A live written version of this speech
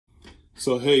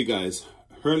So hey guys,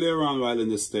 earlier on while in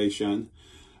the station,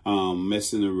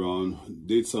 messing around,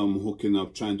 did some hooking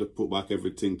up, trying to put back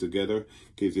everything together.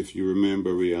 Because if you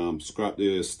remember, we scrapped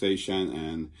the station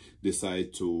and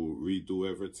decided to redo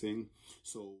everything.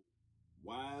 So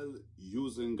while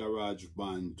using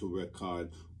GarageBand to record,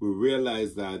 we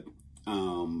realized that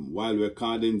while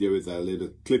recording there is a little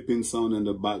clipping sound in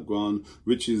the background,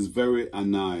 which is very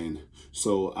annoying.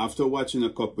 So after watching a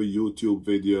couple YouTube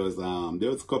videos, there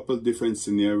was a couple different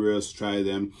scenarios, try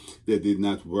them, they did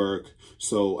not work.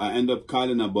 So I ended up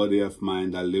calling a buddy of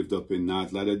mine that lived up in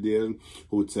North Lauderdale,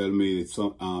 who tell me it's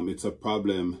a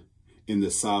problem in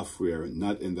the software,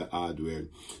 not in the hardware.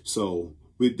 So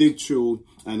we dig through,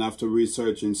 and after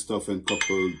researching stuff and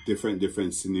couple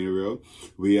different scenario,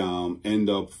 we end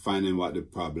up finding what the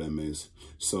problem is.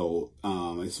 So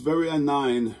it's very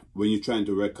annoying when you're trying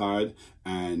to record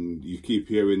and you keep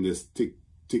hearing this tick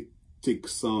tick tick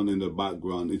sound in the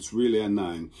background. It's really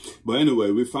annoying. But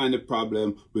anyway, we find the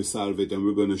problem, we solve it, and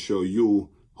we're going to show you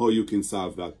how you can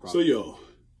solve that problem. So yo,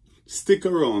 stick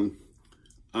around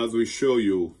as we show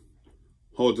you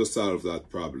how to solve that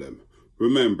problem.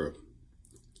 Remember,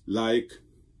 like,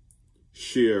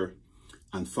 share,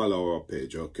 and follow our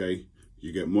page, okay?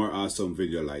 You get more awesome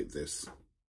video like this.